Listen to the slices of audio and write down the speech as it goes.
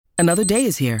Another day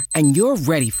is here, and you're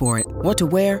ready for it. What to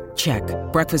wear? Check.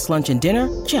 Breakfast, lunch, and dinner?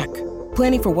 Check.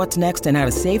 Planning for what's next and how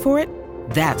to save for it?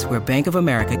 That's where Bank of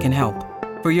America can help.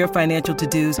 For your financial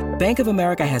to-dos, Bank of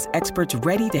America has experts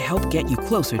ready to help get you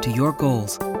closer to your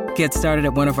goals. Get started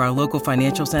at one of our local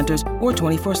financial centers or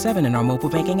 24/7 in our mobile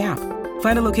banking app.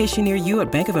 Find a location near you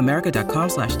at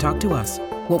bankofamerica.com/talktous.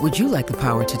 What would you like the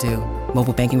power to do?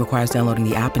 Mobile banking requires downloading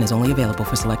the app and is only available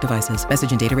for select devices.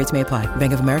 Message and data rates may apply.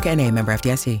 Bank of America N.A., member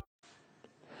FDIC.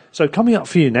 So coming up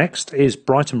for you next is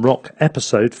Brighton Rock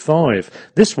episode 5.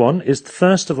 This one is the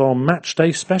first of our match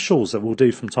day specials that we'll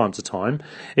do from time to time.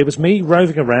 It was me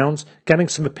roving around, getting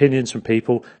some opinions from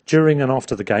people during and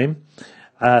after the game.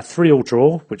 3-3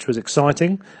 draw, which was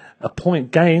exciting. A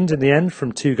point gained in the end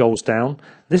from 2 goals down.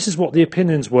 This is what the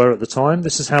opinions were at the time.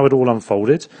 This is how it all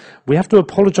unfolded. We have to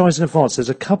apologise in advance.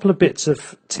 There's a couple of bits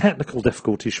of technical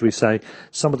difficulty, should we say.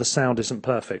 Some of the sound isn't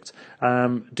perfect.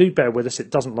 Do bear with us.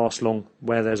 It doesn't last long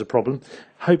where there's a problem.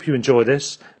 Hope you enjoy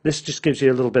this. This just gives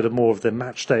you a little bit of more of the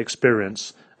match day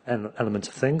experience and element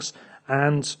of things.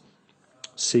 And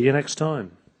see you next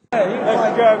time.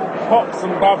 Let's go pop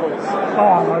some bubbles.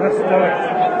 Oh, let's do it.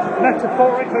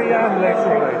 Metaphorically and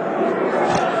literally.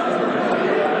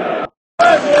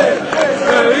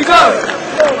 There we go.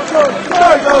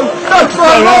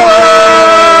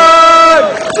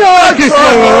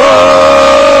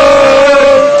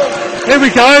 Here we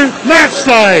go. Match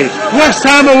day. West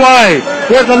Ham away.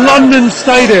 We're at the London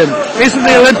Stadium. Isn't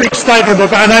the Olympic Stadium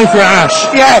about an name for Ash?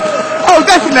 Yeah. Oh,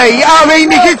 definitely. I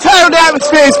mean, you can tell the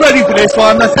atmosphere is ready for this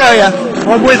one, I tell you.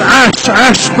 I'm with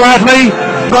Ash Bradley,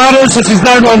 Brothers, as he's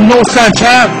known on North Stand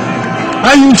Chat. How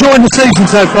are you enjoying the season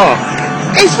so far?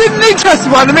 It's been an interesting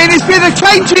one. I mean, it's been a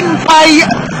change in play.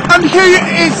 Under Houghton,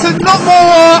 it's a lot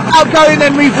more outgoing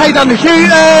than we played under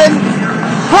Houghton.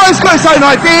 Price got his own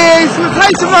ideas. We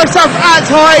played some nice stuff at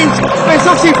times, but it's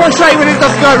obviously frustrating when it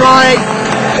doesn't go right.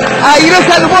 You look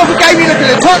at the Watford game, you look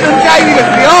at the Tottenham game, you look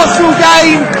at the Arsenal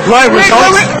game. Great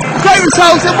results. Great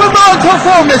results, and when we're on top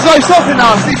form, there's no stopping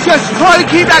us. It's just trying to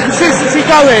keep that consistency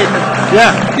going.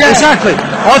 Yeah, exactly.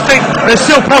 I think there's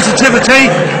still positivity.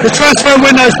 The transfer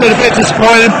window's been a bit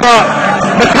disappointing, but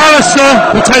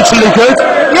McAllister, potentially good.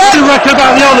 Yeah. What do you reckon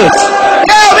about the others?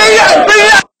 Yeah, I mean,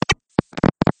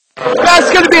 that's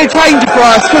going to be a change for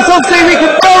us, because obviously we can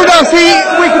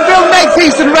build next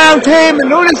season around him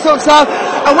and all this sort of stuff,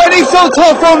 and when he's on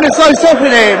top form, there's no stopping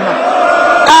him.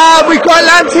 We've got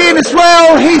Lanty in as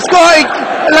well. He's got a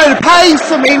load of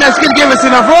pace. I mean, that's going to give us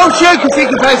another option, because he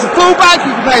can play as a fullback, he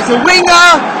can play as a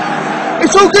winger.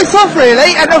 It's all good stuff,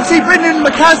 really. And obviously, Brendan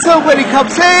McCaskill, when he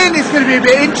comes in, it's going to be a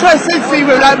bit interesting to see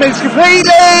whether that moves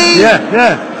completely.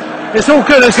 Yeah. It's all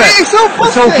good, isn't it? It's all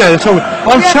positive. It's all good.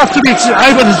 I'm chuffed to be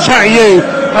able to chat to you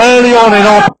early on in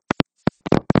our...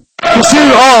 Because you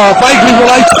are vaguely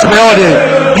related to me, aren't you?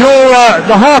 You're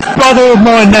the half-brother of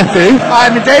my nephew. I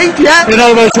am indeed, yeah. In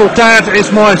other words, your dad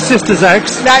is my sister's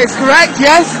ex. That is correct,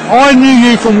 yes. I knew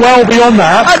you from well beyond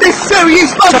that. And this is so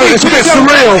it's a bit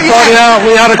surreal finding out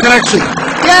we had a connection.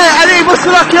 Yeah, and it was the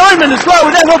lucky omen as well.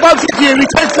 Whenever I bumped into you, we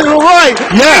tested all right.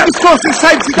 Yeah. It was crossed the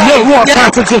same today. Look what's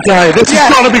happened today. This has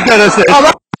got to be good, isn't it?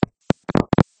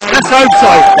 Let's hope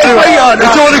so. Anyway,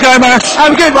 enjoy the game, Ash.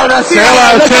 Have a good one. Say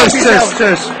hello.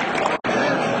 Cheers.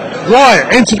 Right,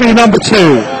 interview number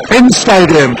 2 in the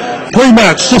stadium.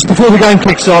 Pre-match, just before the game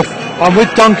kicks off. I'm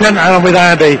with Duncan and I'm with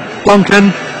Andy.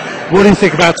 Duncan, what do you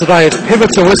think about today? It's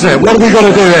pivotal, isn't it? What have we got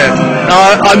to do here?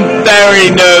 I'm very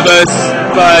nervous,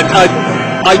 but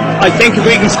I think if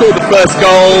we can score the first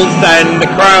goal, then the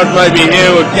crowd maybe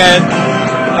here again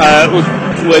would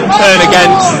turn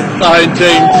against the home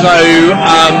team. So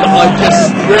I just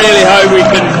really hope we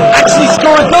can actually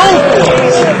score a goal for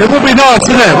us. It would be nice,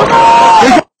 wouldn't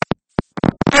it?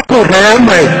 Here, haven't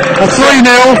we? A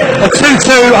 3-0, a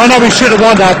 2-2. I know we should have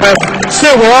won that, but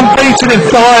still we're unbeaten in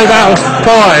 5 out of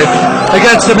 5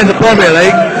 against them in the Premier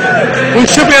League. We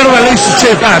should be able to at least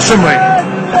achieve that, shouldn't we?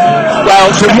 Well,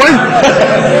 shouldn't we?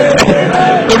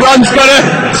 The run's going to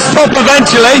stop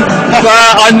eventually,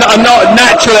 but I'm not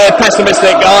naturally a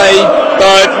pessimistic guy,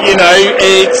 but you know,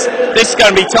 this is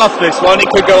going to be tough, this one. It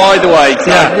could go either way,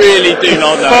 so I really do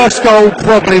not know. First goal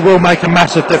probably will make a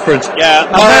massive difference.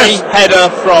 Yeah, Murray header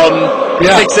from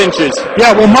 6 inches.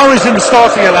 Yeah, well, Murray's in the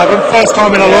starting 11, first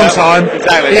time in a long time.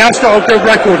 Exactly. He has got a good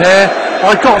record here.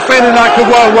 I've got a feeling that could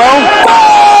work well.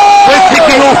 We're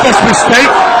kicking off as we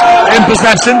speak, in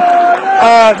possession.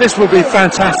 This would be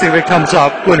fantastic if it comes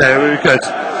up, wouldn't it? It would be good.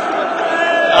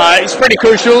 It's pretty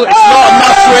crucial. It's not a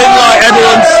must-win like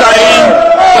everyone's saying,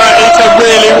 but it's a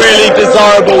really, really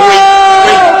desirable win.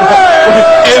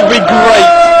 It would be great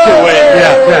to win.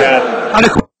 Yeah. And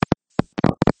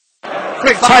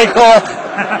quick take off.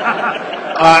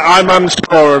 I'm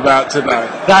unsure about today.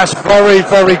 That's very,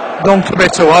 very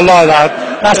non-committal. I like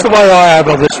that. That's the way I am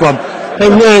on this one. It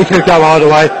really could go either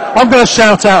way. I'm going to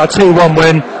shout out a 2-1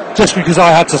 win just because I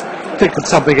had to think of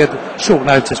something at short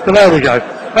notice. But there we go.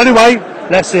 Anyway,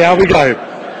 let's see how we go.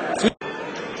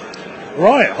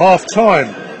 Right, half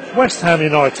time. West Ham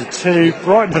United 2,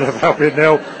 Brighton and Albion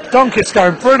 0. Dunkett's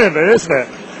going brilliantly, isn't it?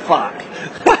 Fuck.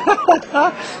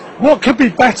 What could be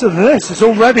better than this? It's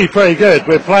already pretty good.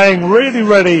 We're playing really,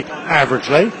 really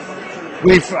averagely.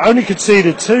 We've only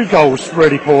conceded 2 goals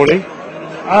really poorly.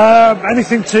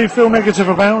 Anything to feel negative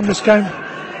about in this game?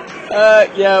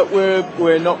 Yeah,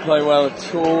 we're not playing well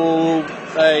at all.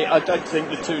 I don't think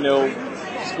the 2-0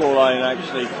 scoreline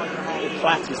actually it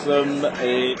flatters them.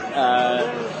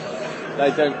 They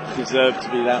don't deserve to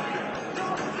be that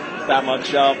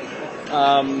much up.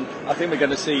 I think we're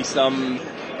going to see some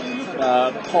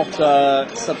Potter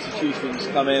substitutions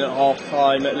come in at half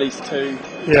time, at least 2.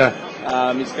 Yeah.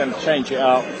 He's going to change it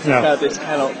up. Yeah. This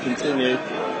cannot continue.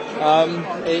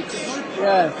 It's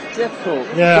difficult.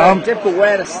 Yeah, difficult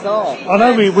where to start. I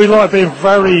know we like being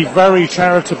very, very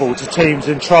charitable to teams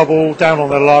in trouble, down on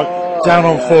their luck, down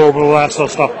on form, all that sort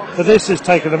of stuff. But this is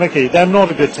taking the mickey. They're not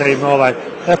a good team, are they?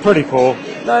 They're pretty poor.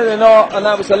 No, they're not, and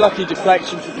that was a lucky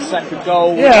deflection for the second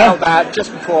goal. Yeah. Without that,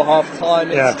 just before half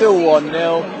time, it's still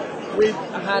 1-0. We've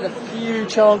had a few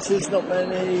chances, not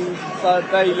many, but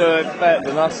they look better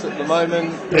than us at the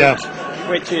moment.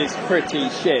 Which is pretty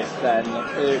shit then,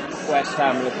 if West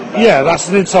Ham looking better. Yeah, that's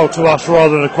an insult to us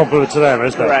rather than a compliment to them,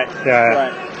 isn't it? Correct. Yeah.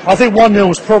 Correct. I think 1-0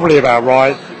 is probably about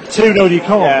right. 2-0 you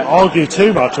can't argue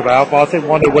too much about, but I think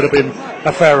 1-0 would have been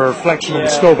a fairer reflection of the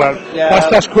score. But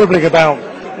that's quibbling about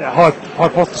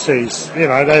hypotheses. You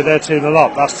know, they're 2-0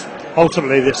 up. That's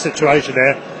ultimately the situation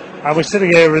here. And we're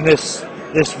sitting here in this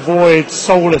void,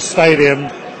 soulless stadium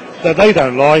that they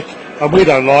don't like and we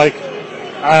don't like,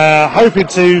 hoping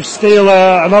to steal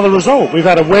another result. We've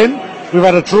had a win, we've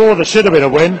had a draw that should have been a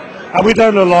win, and we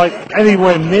don't look like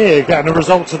anywhere near getting a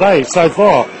result today so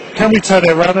far. Can we turn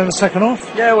it around in the second half?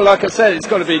 Yeah, well, like I said, it's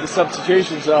got to be the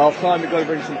substitutions at half time. We've got to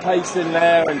bring some pace in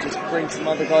there and just bring some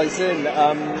other guys in.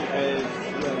 I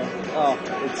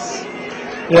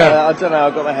don't know,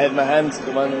 I've got my head in my hands at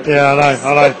the moment. Yeah, I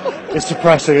know. It's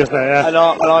depressing, isn't it? Yeah. And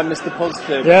I'm Mr.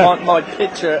 Positive. Yeah. My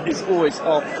picture is always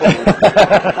half full.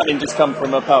 Having just come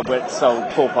from a pub which sold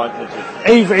 4-pint pitchers.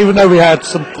 Even though we had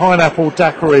some pineapple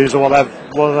daiquiris or whatever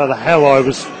the hell I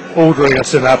was ordering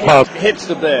us in that pub.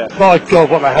 Hipster beer. My God,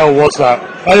 what the hell was that?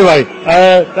 Anyway,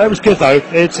 that was good though.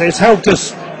 It's helped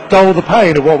us dull the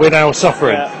pain of what we're now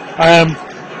suffering. Yeah.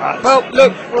 Well,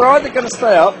 look, we're either going to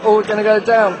stay up or we're going to go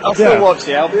down. I'll still watch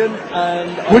the Albion,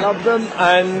 and I love them,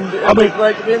 and it'll be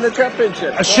great to be in the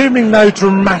championship. Assuming no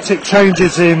dramatic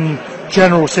changes in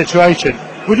general situation,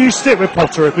 would you stick with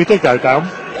Potter if we did go down?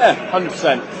 Yeah,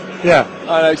 100%. Yeah.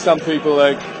 I know some people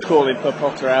are calling for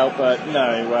Potter out, but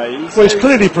no way. He's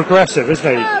clearly progressive, isn't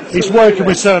he? Absolutely. He's working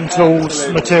with certain tools,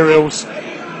 materials.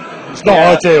 It's not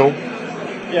ideal.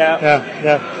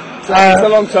 Yeah. So it's a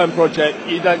long-term project.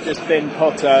 You don't just bin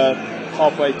Potter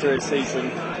halfway through a season.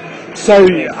 So,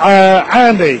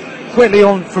 Andy, quickly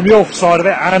on from your side of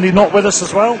it, Andy not with us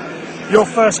as well. Your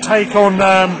first take on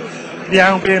the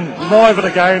Albion live at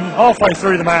a game, halfway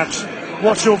through the match.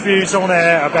 What's your views on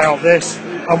air about this,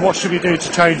 and what should we do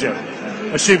to change it?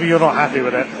 Assuming you're not happy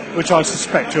with it, which I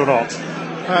suspect you're not.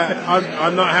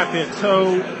 I'm not happy at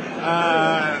all.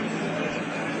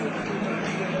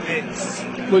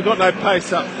 We've got no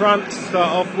pace up front to start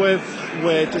off with.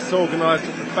 We're disorganised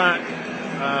at the back.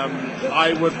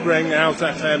 I would bring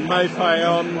Alzate and Maupay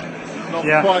on. Not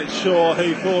quite sure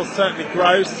who for. Certainly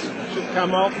Gross should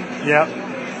come off. Yeah,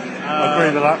 I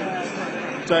agree with that.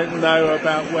 Don't know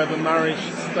about whether Murray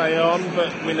should stay on,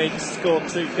 but we need to score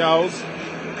 2 goals.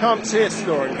 Can't see us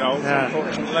scoring goals,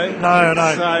 unfortunately. No.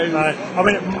 So, I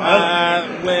mean,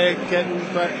 we're getting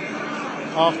back.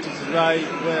 After today,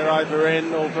 we're either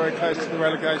in or very close to the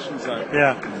relegation zone.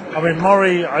 Yeah, I mean,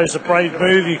 Murray is a brave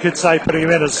move, you could say, putting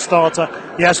him in as a starter.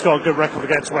 He has got a good record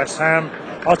against West Ham.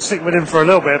 I'd stick with him for a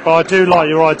little bit, but I do like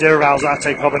your idea of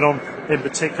Alzate coming on in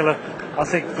particular. I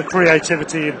think the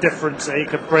creativity and difference that he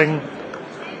could bring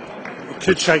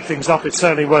could shake things up. It's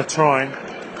certainly worth trying.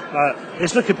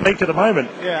 It's looking bleak at the moment.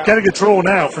 Yeah. Getting a draw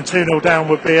now from 2-0 down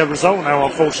would be a result now,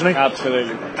 unfortunately.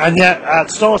 Absolutely. And yet, at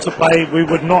start of play, we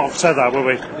would not have said that, would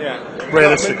we? Yeah.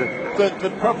 Realistically. The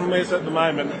problem is at the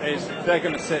moment is they're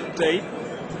going to sit deep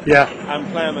and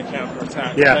play on the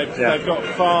counter-attack. They've got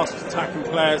fast attacking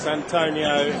players,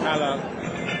 Antonio, Haller.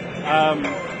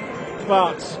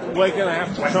 but we're going to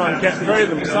have to try and get through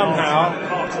them somehow,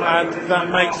 and that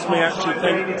makes me actually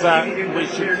think that we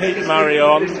should keep Murray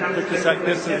on, because that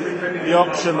gives us the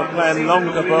option of playing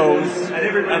longer balls,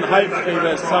 and hopefully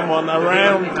there's someone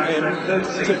around him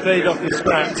to feed off the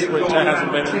scraps, which there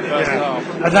hasn't been in the first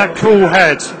half. And that cool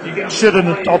head, should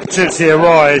an opportunity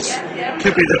arise,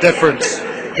 could be the difference.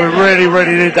 We really,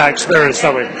 really need that experience,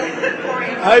 don't we?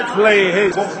 Hopefully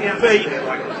his feet,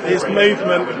 his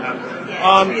movement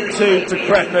aren't too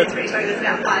decrepit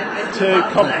to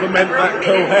complement that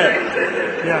cool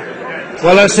head. Yeah.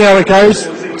 Well, let's see how it goes.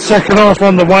 Second half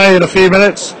on the way in a few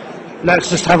minutes. Let's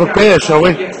just have a beer, shall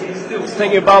we?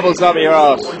 Stick your bubbles up your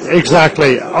arse.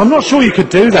 Exactly. I'm not sure you could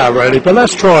do that really, but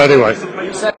let's try anyway.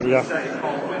 Yeah.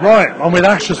 Right, I'm with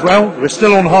Ash as well. We're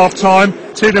still on half time.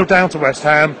 2-0 down to West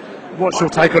Ham. What's your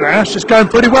take on it, Ash? It's going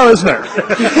pretty well, isn't it?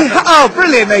 Oh,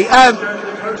 brilliant, mate.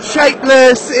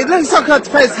 Shapeless. It looks like our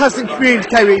defence hasn't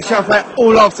communicated with each other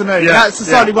all afternoon. Yeah, That's a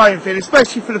slightly worrying thing,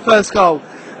 especially for the first goal.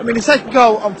 I mean, the second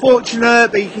goal,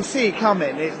 unfortunate, but you can see it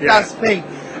coming. That's the thing.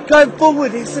 Going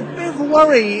forward, it's a bit of a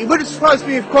worry. It wouldn't surprise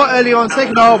me if quite early on,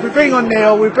 second half, we bring on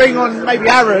Neil, we bring on maybe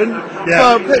Aaron,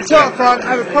 so put it up front,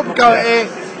 have a proper go at it,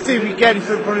 see if we can get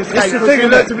anything from this game. Because it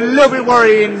looks a little bit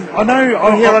worrying. I know,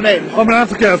 I'm an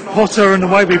advocate of Potter and the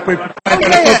way we play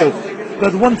football.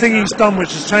 But the one thing he's done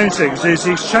which has changed things is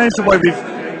he's changed the way we've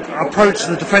approached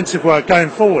the defensive work going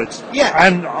forwards. Yeah.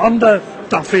 And under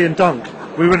Duffy and Dunk,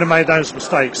 we wouldn't have made those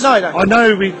mistakes. No. I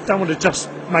know we don't want to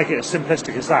just make it as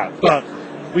simplistic as that, but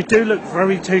we do look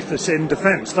very toothless in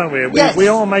defence, don't we? Yes.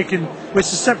 We're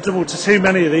susceptible to too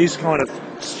many of these kind of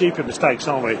stupid mistakes,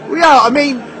 aren't we? We are. I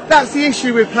mean, that's the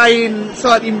issue with playing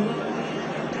slightly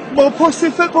more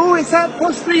positive football. Is that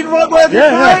possibly the right word?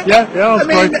 Yeah. I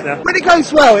mean, when it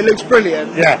goes well, it looks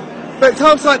brilliant. Yeah. But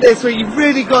times like this, where you've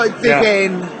really got to dig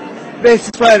in, this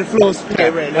is where the flaws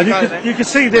appear, really. And you can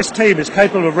see this team is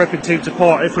capable of ripping teams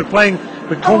apart if we're playing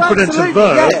with confidence and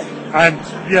verve, and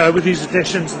with these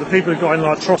additions and the people who've got in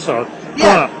like Trossard.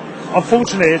 Yeah. But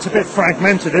unfortunately, it's a bit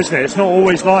fragmented, isn't it? It's not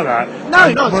always like that. No,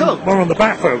 not at all. We're on the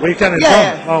back foot. We're getting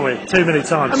done, aren't we? Too many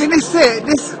times. I mean, this is it.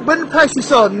 When the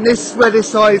pressure's on, this is where this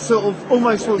side sort of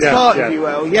almost falls apart, if you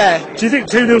will. Yeah. Do you think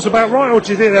 2-0's about right, or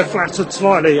do you think they're flattered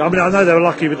slightly? I mean, I know they were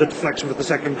lucky with the deflection with the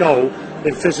second goal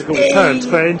in physical terms,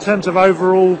 but in terms of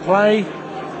overall play,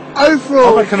 I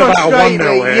reckon about a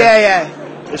 1-0 here. Yeah.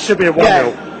 It should be a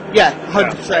 1-0. Yeah,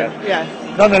 100%. Yeah.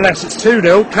 Nonetheless, it's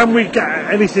 2-0. Can we get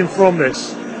anything from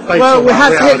this? Well, we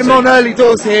have to hit them on early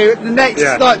doors here. The next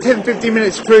 10-15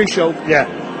 minutes are crucial. Yeah.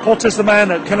 Potter's the man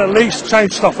that can at least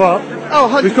change stuff up. Oh,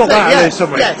 100%. We've got that at least,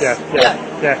 haven't we? Yes.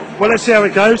 Yeah. Well, let's see how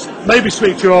it goes. Maybe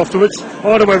speak to you afterwards.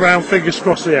 All the way round, fingers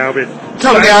crossed for the Albion.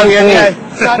 Come on, the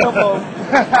Albion, Stand up all.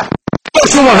 Not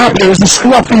sure what happened. It was a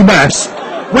scruffy mess.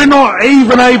 We're not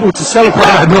even able to celebrate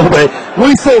that normally.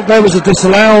 We thought there was a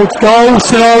disallowed goal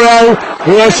scenario.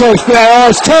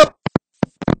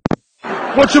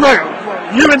 What do you reckon?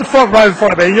 You in the front row in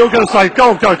front of me, you're going to say,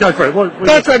 go for it.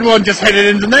 That's when one just hit it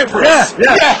into the net for us.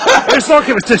 Yeah. It's like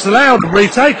it was disallowed and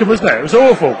retaken, wasn't it? It was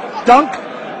awful. Dunk?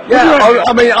 Yeah,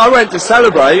 I mean, I went to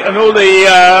celebrate and all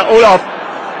our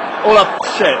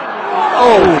shit.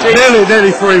 Oh,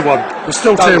 nearly 3-1. We're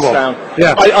still 2-1.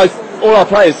 Yeah. All our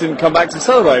players didn't come back to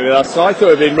celebrate with us, so I thought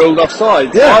it had been ruled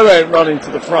offside. Yeah. I went running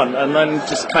to the front and then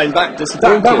just came back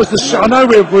disappointed. That was I know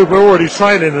we were already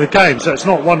training in the game, so it's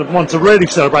not one to really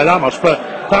celebrate that much, but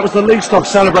that was the least I've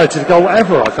celebrated a goal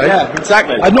ever, I think. Yeah,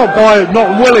 exactly. And not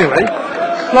willingly.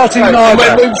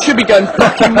 We should be going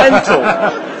fucking mental.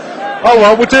 Oh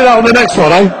well, we'll do that on the next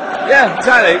one, eh? Yeah,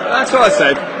 exactly. That's what I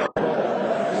said.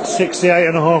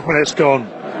 68.5 minutes gone.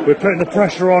 We're putting the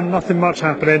pressure on, nothing much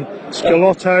happening.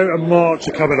 Scalotto and March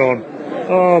are coming on.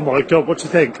 Oh my God, what do you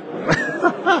think?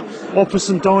 Offers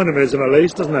some dynamism at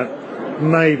least, doesn't it?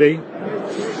 Maybe. A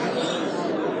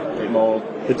bit more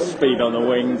speed on the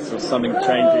wings or something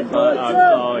changing, but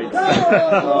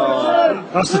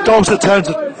That's the dogs that turn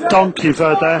to Dunk you've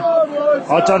heard there.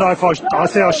 I don't know if I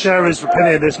think I share his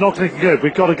opinion. It's not looking good.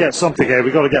 We've got to get something here.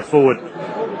 We've got to get forward.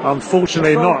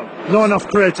 Unfortunately, not enough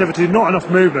creativity, not enough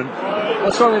movement.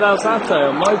 What's wrong with Alzate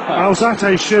or Mope?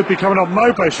 Alzate should be coming on.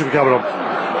 Mope should be coming on.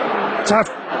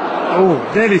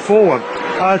 Nearly 4-1.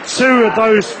 Two of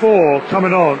those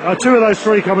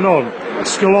three coming on.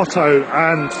 Scalotto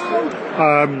and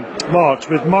March,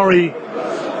 with Murray,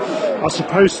 I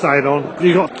suppose, staying on.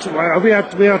 We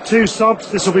had two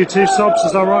subs. This will be two subs.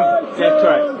 Is that right? Yeah,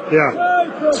 correct.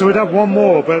 Yeah. So we'd have one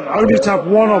more, but only to have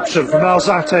one option from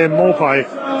Alzate and Morpay.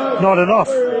 Not enough.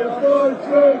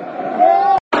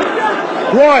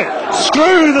 Right,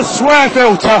 screw the swear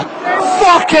filter.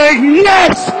 Fucking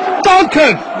yes!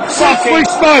 Duncan! Since we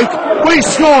spoke, we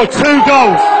scored 2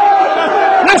 goals.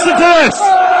 Listen to this.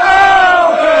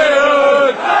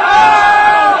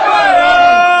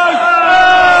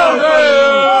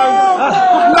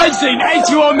 Amazing,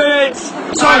 81 minutes.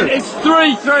 So it's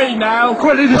 3-3 now.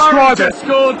 Quickly describe it.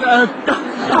 Scored a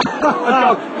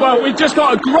goal. Well, we've just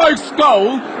got a gross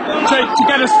goal to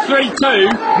get us 3-2.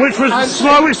 Which was the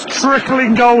slowest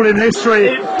trickling goal in history.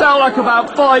 It felt like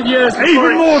about 5 years before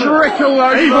Even more than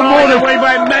we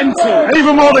went mental.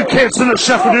 Even more than Kitson at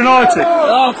Sheffield United.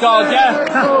 Oh God,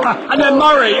 yeah. And then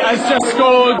Murray has just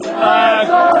scored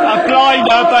a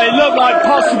blinder, but it looked like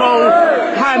possible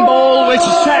handball, which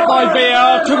is checked by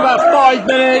VAR. Took about 5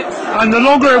 minutes. And the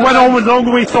longer it went on, the longer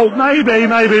we thought maybe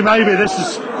this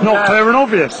is not clear and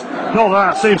obvious. Not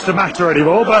that seems to matter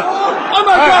anymore, but Oh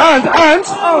my God!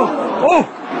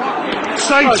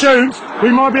 Stay tuned. We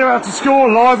might be about to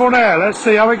score live on air. Let's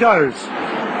see how it goes.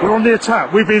 We're on the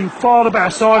attack. We've been far the better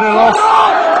side in the last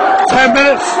 10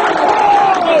 minutes.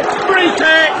 Free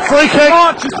kick. Free kick.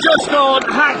 March has just gone,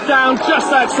 hacked down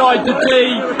just outside the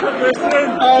D.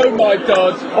 Oh my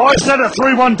God. I said at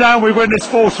 3-1 down we win this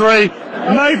 4-3.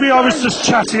 Maybe I was just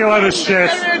chatting a load of shit.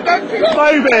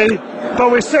 Maybe.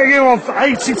 But we're sitting here on for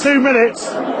 82 minutes.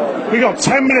 We got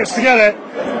 10 minutes to get it.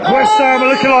 West Ham are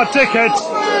looking like dickheads.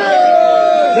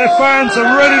 Their fans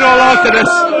are really not liking this.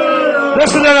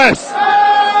 Listen to this.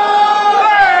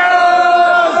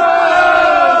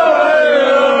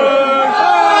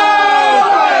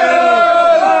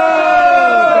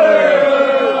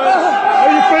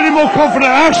 Are you feeling more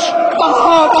confident, Ash? My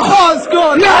heart's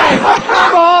gone. Yeah.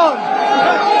 Come on.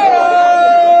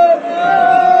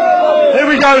 Here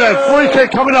we go then. Free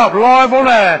kick coming up live on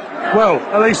air. Well,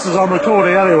 at least as I'm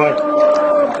recording anyway.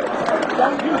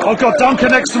 I've got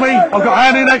Duncan next to me. I've got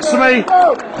Andy next to me.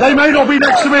 They may not be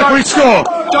next to me if we score.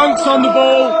 Dunk's on the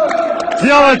ball.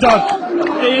 The other dunk.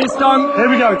 It is Dunk. Here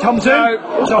we go. Comes in.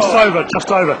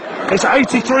 Just over. It's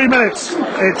 83 minutes.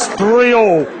 It's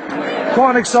 3-3.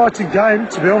 Quite an exciting game,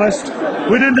 to be honest.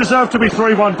 We didn't deserve to be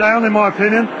 3-1 down, in my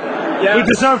opinion. Yeah. We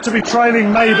deserve to be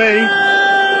trailing, maybe.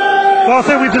 But I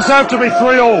think we deserve to be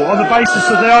 3-3 on the basis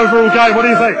of the overall game. What do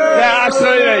you think? Yeah,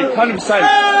 absolutely, 100%.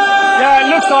 Yeah, it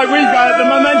looks like the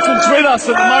momentum's with us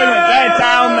at the moment. They're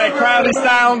down, their crowd is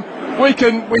down. We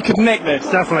can nick this.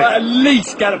 Definitely. At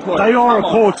least get a point. They are a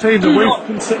poor team. Do not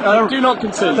concede.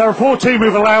 They're a poor team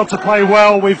we've allowed to play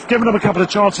well. We've given them a couple of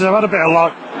chances. They've had a bit of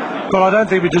luck. But I don't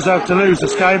think we deserve to lose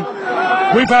this game.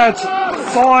 We've had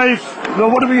 5... Well,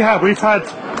 what have we had? We've had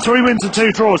 3 wins and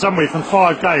 2 draws, haven't we, from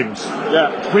 5 games?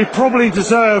 Yeah. We probably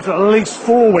deserve at least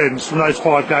 4 wins from those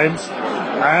 5 games.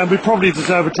 And we probably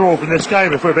deserve a draw from this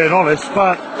game, if we're being honest.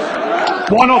 But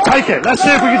why not take it? Let's see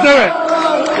if we can do it.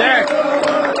 Yeah.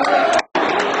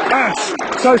 Ash,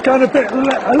 so it's going a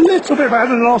little bit better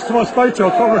than the last time I spoke to you.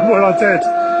 I can't remember what I did.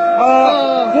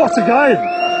 What a game.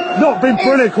 Not been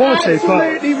brilliant quality, but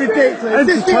absolutely ridiculous.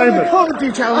 This be on the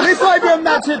comedy channel. This might be on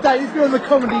Match of the Day. This be on the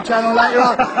comedy channel later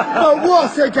on. But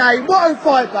what a game! What a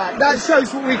fight back! That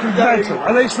shows what we can do.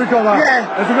 At least we got that.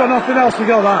 Yeah. If we got nothing else, we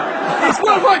got that. It's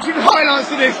worth watching highlights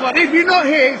of this one. If you're not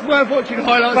here, it's worth watching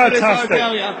highlights of this one. I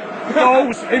tell you.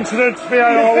 Goals, incidents,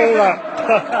 VAR, all that.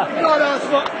 Not ask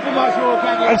for much more,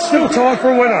 can you? And still time for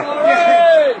a winner. Yeah.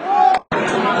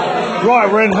 Right,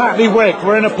 we're in Hackney Wick.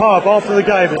 We're in a pub after the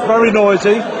game. It's very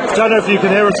noisy. Don't know if you can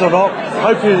hear us or not.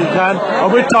 Hopefully you can.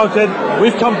 I'm with Duncan.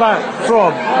 We've come back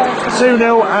from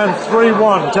 2-0 and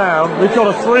 3-1 down. We've got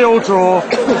a 3-3 draw.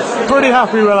 Pretty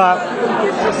happy with that.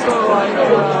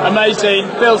 Amazing.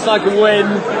 Feels like a win.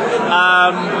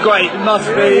 Great. It must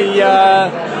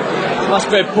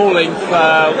be appalling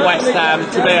for West Ham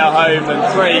to be at home and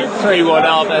 3-1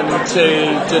 up and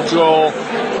to draw.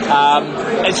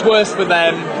 It's worse for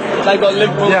them. They've got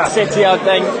Liverpool City, I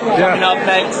think, coming up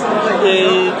next.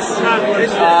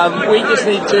 We just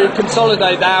need to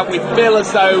consolidate that. We feel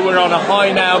as though we're on a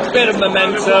high now, bit of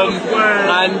momentum,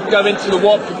 and go into the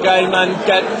Watford game and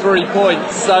get 3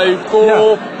 points. So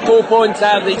 4 points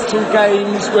out of these 2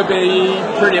 games would be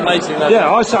pretty amazing.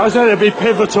 I said it'd be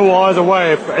pivotal either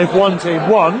way if one team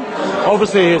won.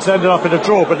 Obviously it's ended up in a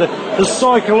draw, but the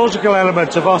psychological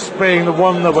element of us being the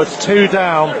one that was 2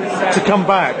 down to come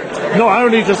back, not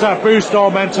only does that boost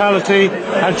our mentality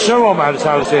and show our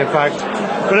mentality in fact,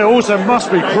 but it also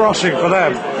must be crushing for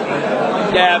them.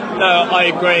 Yeah, no, I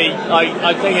agree.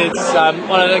 I think it's I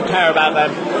don't care about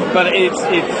them, but it's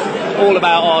all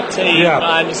about our team.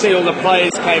 And you see all the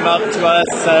players came up to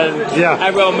us and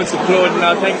everyone was applauding.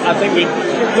 I think we've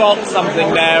got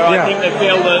something there. I think they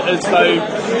feel that as though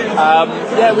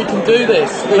we can do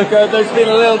this. There's been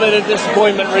a little bit of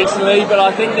disappointment recently, but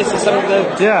I think this is something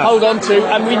to hold on to.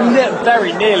 And we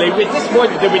very nearly, we're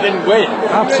disappointed that we didn't win.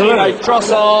 Absolutely.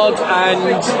 Trossard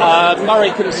and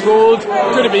Murray could have scored.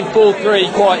 Could have been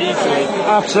 4-3 quite easily.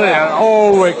 Absolutely.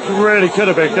 Oh, it really could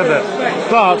have been, couldn't it?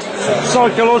 But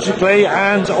psychologically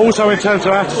and also in terms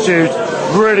of attitude,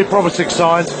 really promising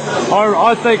signs.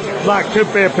 I think that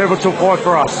could be a pivotal point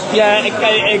for us. Yeah, it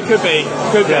could be.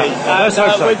 Let's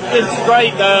hope so. It's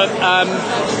great that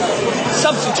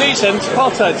substitutions,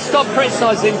 Potter, stop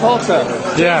criticising Potter.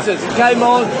 Yeah. Jesus, he came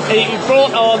on, he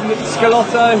brought on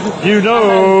Scalotto. You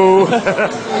know.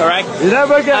 Correct. You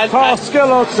never get past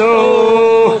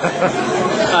Scalotto.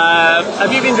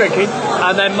 Have you been drinking?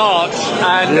 And then March,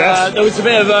 and yes. There was a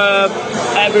bit of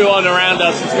everyone around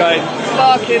us was going,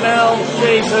 fucking hell,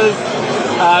 Jesus.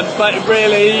 But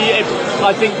really,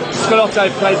 I think Scalotto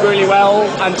played really well,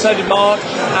 and so did March,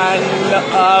 and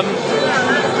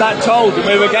that told, and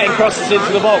we were getting crosses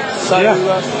into the box. So,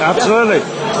 absolutely.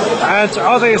 And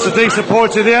I think it's a decent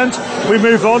point in the end. We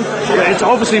move on. It's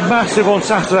obviously massive on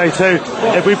Saturday too.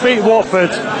 If we beat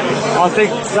Watford, I think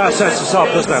that sets us up,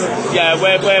 doesn't it? Yeah,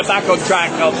 we're back on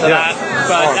track after that.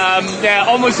 But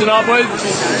onwards and upwards.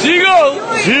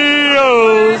 Seagulls!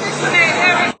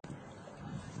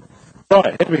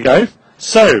 Right, here we go.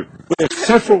 So, we're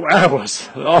several hours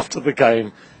after the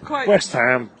game. West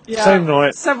Ham, same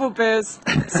night. Several beers,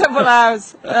 several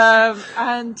hours.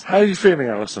 And how are you feeling,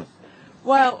 Alison?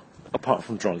 Well, apart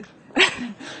from drunk.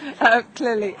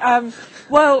 Clearly.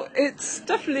 Well, it's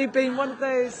definitely been one of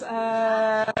those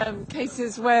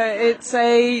cases where it's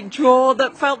a draw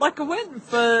that felt like a win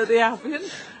for the Albion.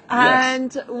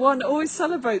 And one always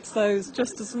celebrates those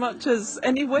just as much as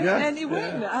any win,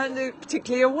 and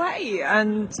particularly away.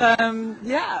 And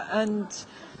and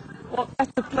what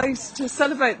better place to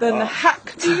celebrate than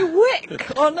Hackney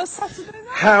Wick on a Saturday night?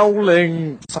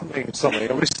 Howling something.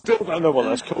 And we still don't know what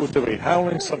that's called, do we?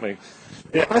 Howling something.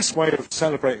 The best way of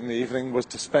celebrating the evening was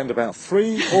to spend about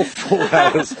 3 or 4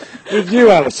 hours with you,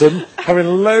 Alison, having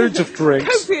loads of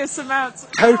drinks. Copious amounts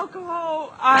of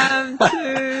alcohol.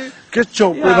 Good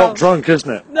job we're not drunk,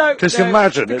 isn't it? No. Because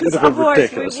imagine, it would have been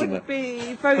ridiculous, we wouldn't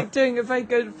be doing a very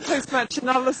good post-match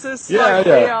analysis. We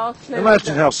are.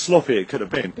 Imagine how sloppy it could have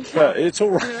been. But it's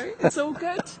all right. It's all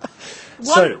good.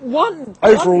 One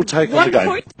overall take on the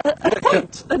game. A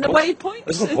point, an away point.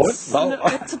 It's a point.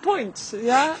 It's a point,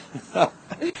 yeah.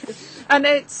 And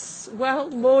it's,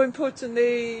 more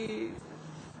importantly,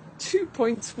 2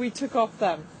 points we took off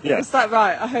them. Yeah. Is that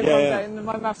right? I hope I'm getting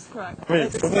my maths correct. I mean,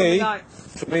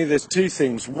 for me, there's two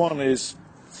things. One is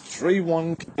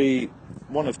 3-1 could be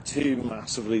one of two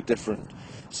massively different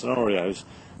scenarios,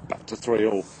 back to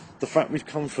 3-3. The fact we've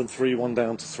come from 3-1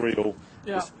 down to 3-3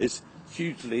 is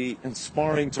hugely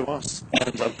inspiring to us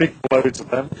and a big blow to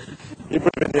them. It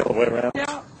would have been the other way around.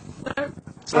 Yeah, no,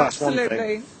 so that's one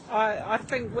thing. I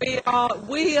think we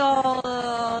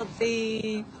are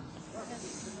the.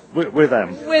 We're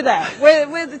them. We're there.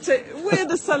 We're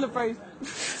the celebration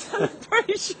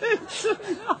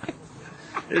tonight.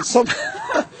 It's something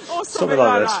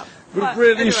like this. That. We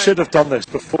really should have done this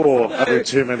before having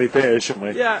too many beers, shouldn't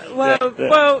we? Yeah,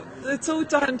 well, it's all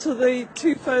down to the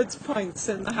 2/3 pints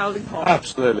in the Howling Hole.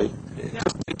 Absolutely.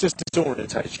 It just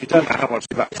disorientates you. You don't know how much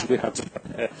you've actually had to put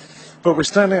here. But we're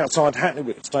standing outside Hackney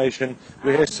Wick Station.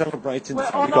 We're here celebrating the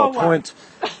fact we got a point.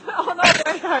 On our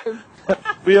way home.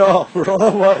 We're on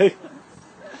our way.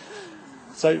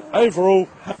 So, overall,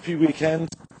 happy weekend.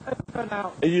 Over and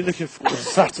out. Are you looking forward to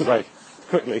Saturday?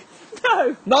 Quickly.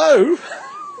 No!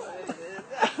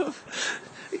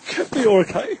 It could be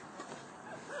okay.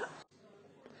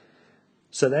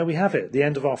 So there we have it, the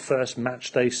end of our first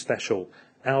match day special.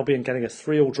 Albion getting a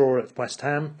 3-3 draw at West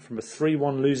Ham from a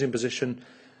 3-1 losing position.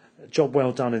 Job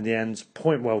well done in the end,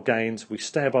 point well gained. We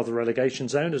stay above the relegation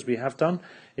zone as we have done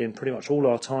in pretty much all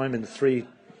our time in the 3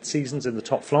 seasons in the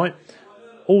top flight.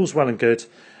 All's well and good,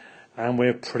 and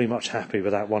we're pretty much happy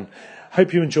with that one.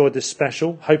 Hope you enjoyed this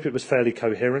special. Hope it was fairly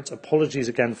coherent. Apologies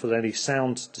again for any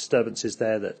sound disturbances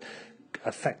there that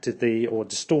affected or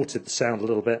distorted the sound a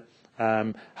little bit.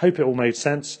 Hope it all made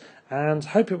sense, and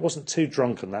hope it wasn't too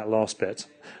drunken, that last bit.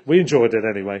 We enjoyed it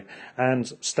anyway.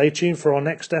 And stay tuned for our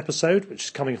next episode, which is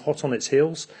coming hot on its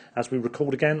heels as we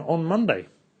record again on Monday.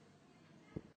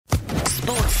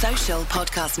 Sports Social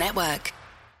Podcast Network.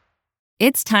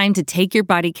 It's time to take your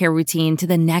body care routine to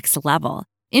the next level.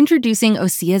 Introducing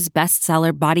Osea's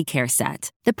bestseller body care set,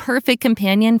 the perfect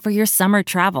companion for your summer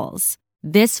travels.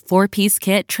 This 4-piece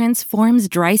kit transforms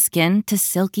dry skin to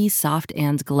silky, soft,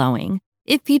 and glowing.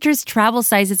 It features travel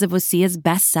sizes of Osea's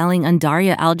best-selling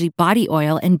Undaria algae body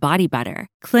oil and body butter,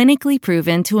 clinically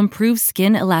proven to improve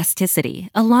skin elasticity,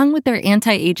 along with their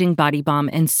anti-aging body balm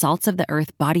and salts of the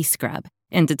earth body scrub.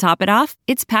 And to top it off,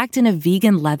 it's packed in a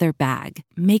vegan leather bag,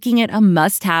 making it a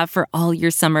must-have for all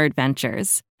your summer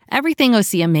adventures. Everything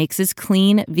Osea makes is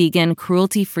clean, vegan,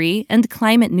 cruelty-free, and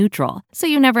climate-neutral, so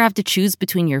you never have to choose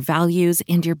between your values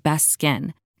and your best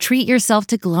skin. Treat yourself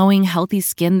to glowing, healthy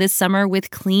skin this summer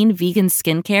with clean, vegan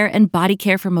skincare and body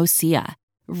care from Osea.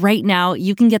 Right now,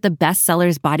 you can get the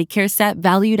Bestsellers Body Care Set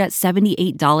valued at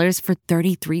 $78 for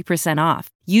 33% off.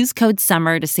 Use code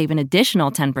SUMMER to save an additional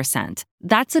 10%.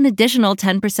 That's an additional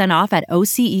 10% off at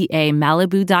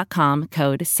OseaMalibu.com,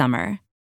 code SUMMER.